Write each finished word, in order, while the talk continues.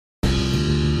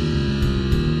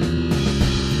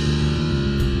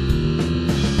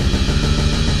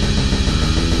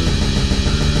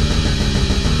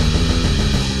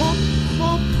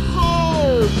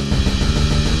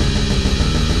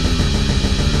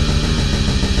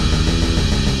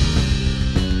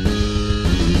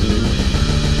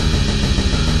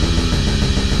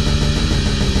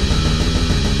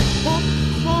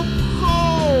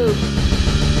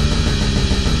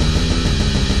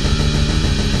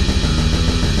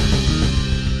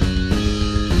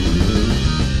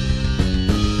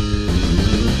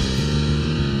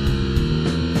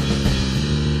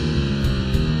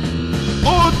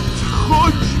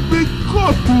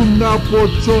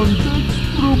początek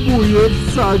spróbuję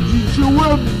wsadzić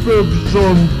łeb we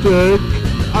wrzątek,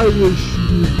 a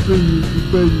jeśli wynik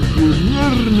będzie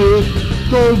mierny,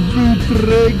 to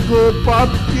wytrę go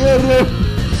papierem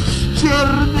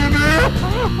ściernym.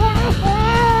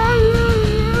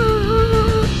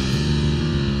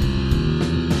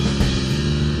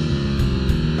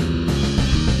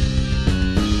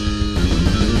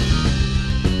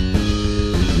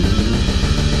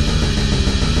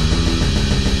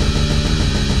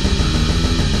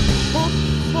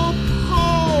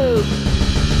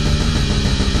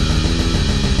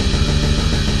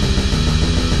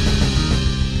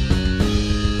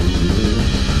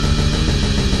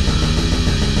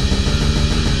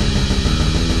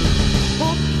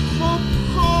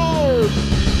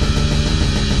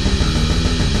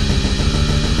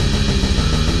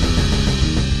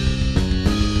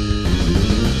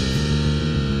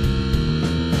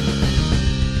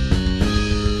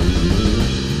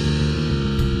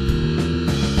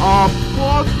 A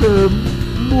potem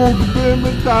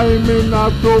mógłbym, dajmy na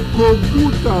to,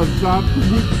 koguta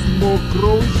zatłuc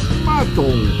mokrą szmatą.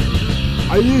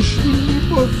 A jeśli mi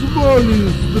pozwoli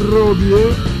zdrowie,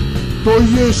 to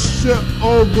jeszcze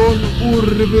ogon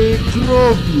urwie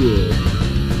krowie.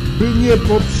 By nie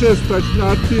poprzestać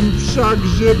na tym wszak,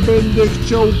 że będę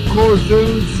chciał kozę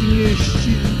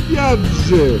zmieścić w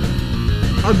wiadrze.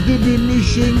 A gdyby mi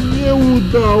się nie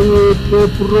udało,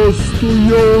 po prostu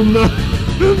ją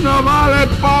nawalę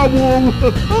pałą.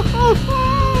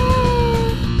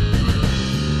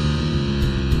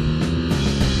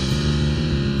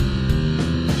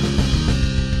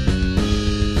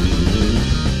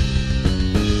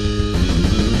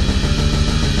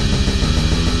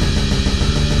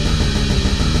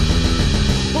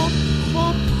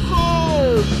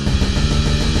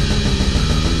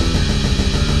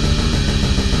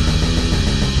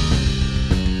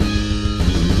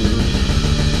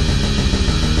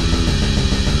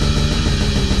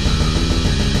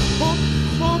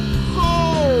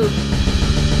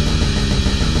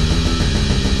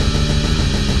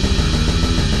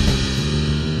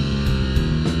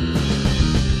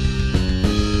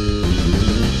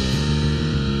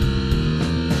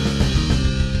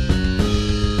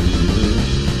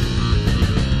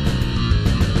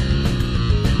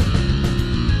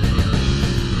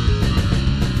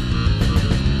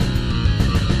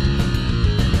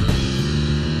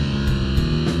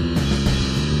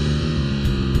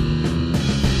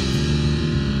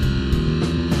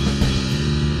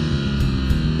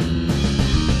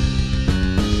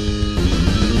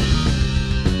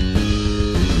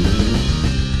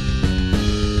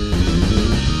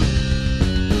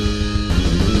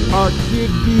 A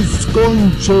kiedy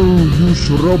skończę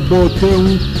już robotę,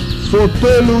 w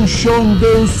fotelu siądę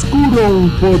skórą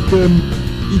potem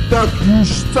i tak już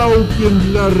całkiem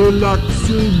dla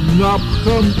relaksu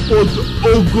napcham pod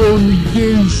ogon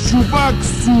jej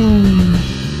siubaksu.